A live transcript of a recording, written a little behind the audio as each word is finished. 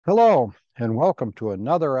Hello, and welcome to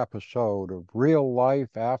another episode of Real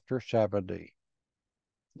Life After 70.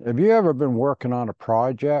 Have you ever been working on a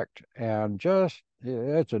project and just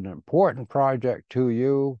it's an important project to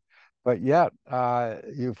you, but yet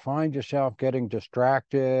you find yourself getting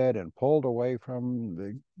distracted and pulled away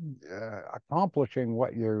from accomplishing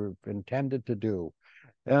what you've intended to do?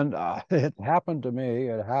 And it happened to me.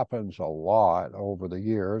 It happens a lot over the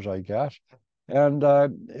years, I guess. And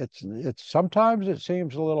it's sometimes it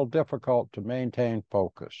seems a little difficult to maintain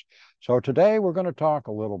focus. So today we're going to talk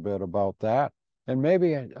a little bit about that and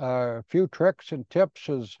maybe a few tricks and tips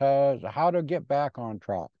as how to get back on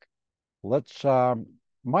track. Let's.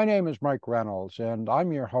 My name is Mike Reynolds, and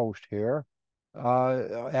I'm your host here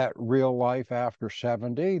at Real Life After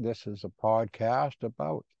 70. This is a podcast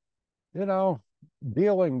about you know,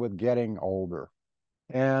 dealing with getting older.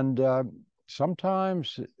 And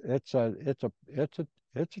sometimes it's a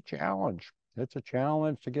challenge. It's a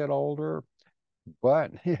challenge to get older,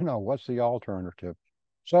 but what's the alternative?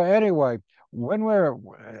 So anyway, when we're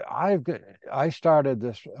I started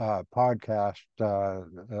this podcast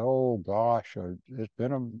oh gosh, it's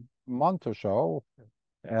been a month or so.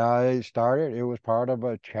 I started, it was part of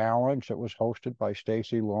a challenge that was hosted by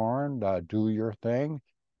Stacy Lauren, Do Your Thing.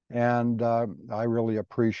 And I really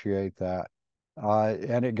appreciate that.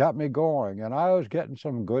 And it got me going. And I was getting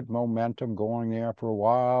some good momentum going there for a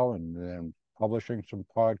while and publishing some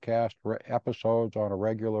podcast episodes on a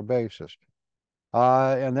regular basis.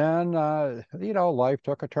 And then, life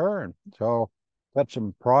took a turn. So got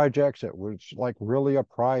some projects that was like really a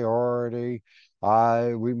priority.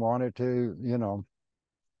 We wanted to,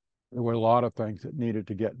 there were a lot of things that needed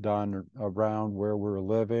to get done around where we're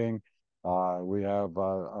living. We have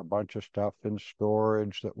a bunch of stuff in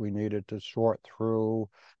storage that we needed to sort through.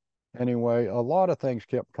 Anyway, a lot of things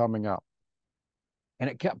kept coming up. And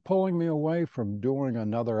it kept pulling me away from doing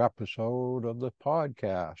another episode of the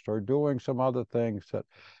podcast or doing some other things that,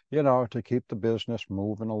 to keep the business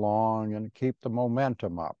moving along and keep the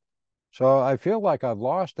momentum up. So I feel like I've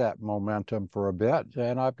lost that momentum for a bit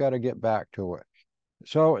and I've got to get back to it.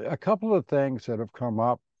 So a couple of things that have come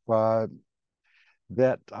up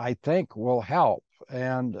that I think will help.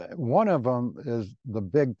 And one of them is the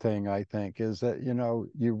big thing, I think, is that,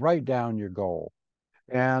 you write down your goal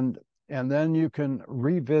and then you can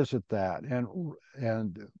revisit that.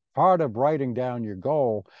 And part of writing down your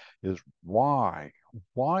goal is why.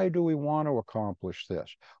 Why do we want to accomplish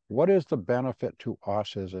this? What is the benefit to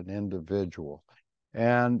us as an individual?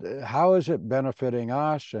 And how is it benefiting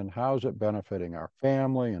us? And how is it benefiting our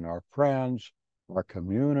family and our friends, our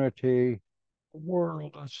community, the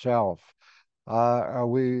world itself? Are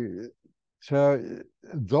we so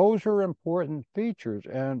those are important features,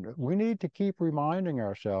 and we need to keep reminding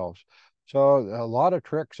ourselves. So a lot of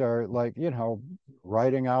tricks are like,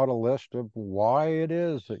 writing out a list of why it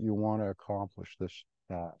is that you want to accomplish this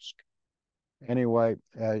task. Anyway,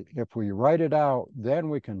 if we write it out, then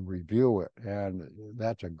we can review it. And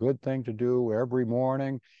that's a good thing to do every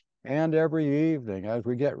morning and every evening as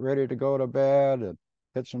we get ready to go to bed and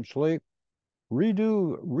get some sleep.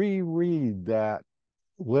 Reread that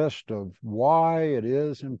list of why it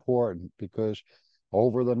is important because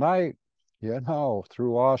over the night,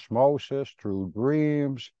 through osmosis, through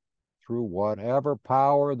dreams, through whatever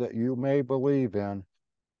power that you may believe in,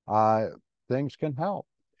 uh, things can help.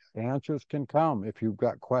 Answers can come if you've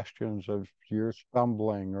got questions of you're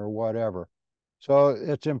stumbling or whatever. So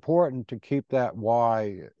it's important to keep that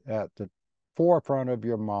why at the forefront of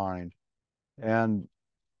your mind. And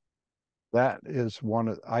that is one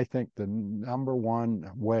of, I think, the number one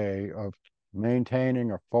way of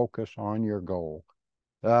maintaining a focus on your goal.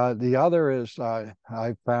 The other is I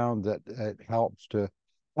found that it helps to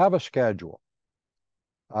have a schedule.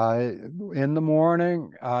 I in the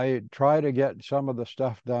morning I try to get some of the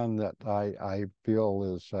stuff done that I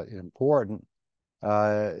feel is important,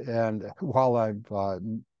 and while I've got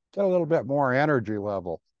a little bit more energy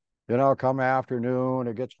level, come afternoon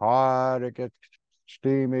it gets hot, it gets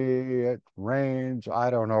steamy, it rains, I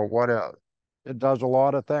don't know what else. It does a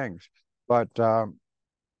lot of things, but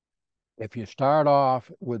if you start off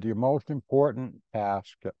with your most important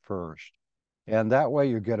task at first, and that way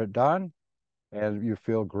you get it done and you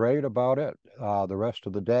feel great about it the rest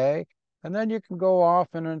of the day. And then you can go off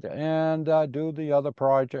and do the other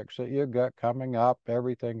projects that you got coming up.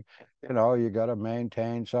 Everything, you got to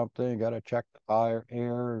maintain something. You got to check the tire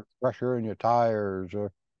air pressure in your tires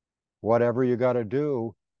or whatever you got to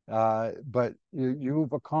do. But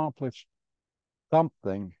you've accomplished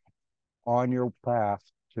something on your path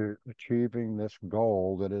to achieving this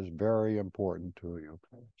goal that is very important to you.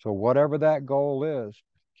 So whatever that goal is,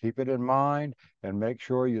 keep it in mind and make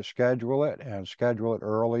sure you schedule it, and schedule it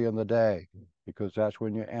early in the day, because that's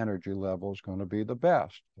when your energy level is going to be the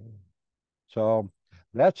best. So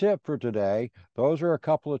that's it for today. Those are a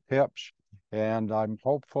couple of tips, and I'm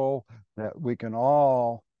hopeful that we can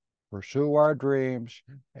all pursue our dreams.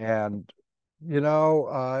 And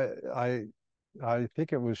I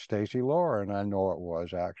think it was Stacy Lauren, I know it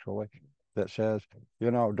was actually, that says,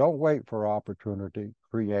 don't wait for opportunity,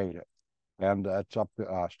 create it. And it's up to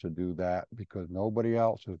us to do that, because nobody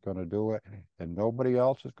else is going to do it, and nobody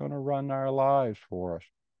else is going to run our lives for us.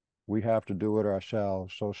 We have to do it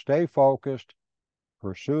ourselves. So stay focused,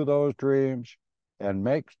 pursue those dreams, and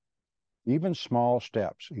make even small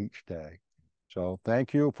steps each day. So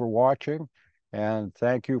thank you for watching, and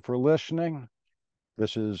thank you for listening.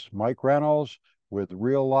 This is Mike Reynolds with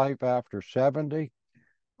Real Life After 70.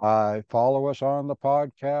 Follow us on the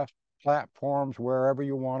podcast platforms wherever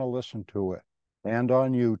you want to listen to it, and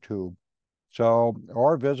on YouTube. So,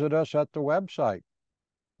 or visit us at the website,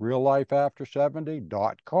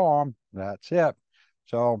 reallifeafter70.com. That's it.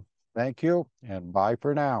 So thank you, and bye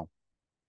for now.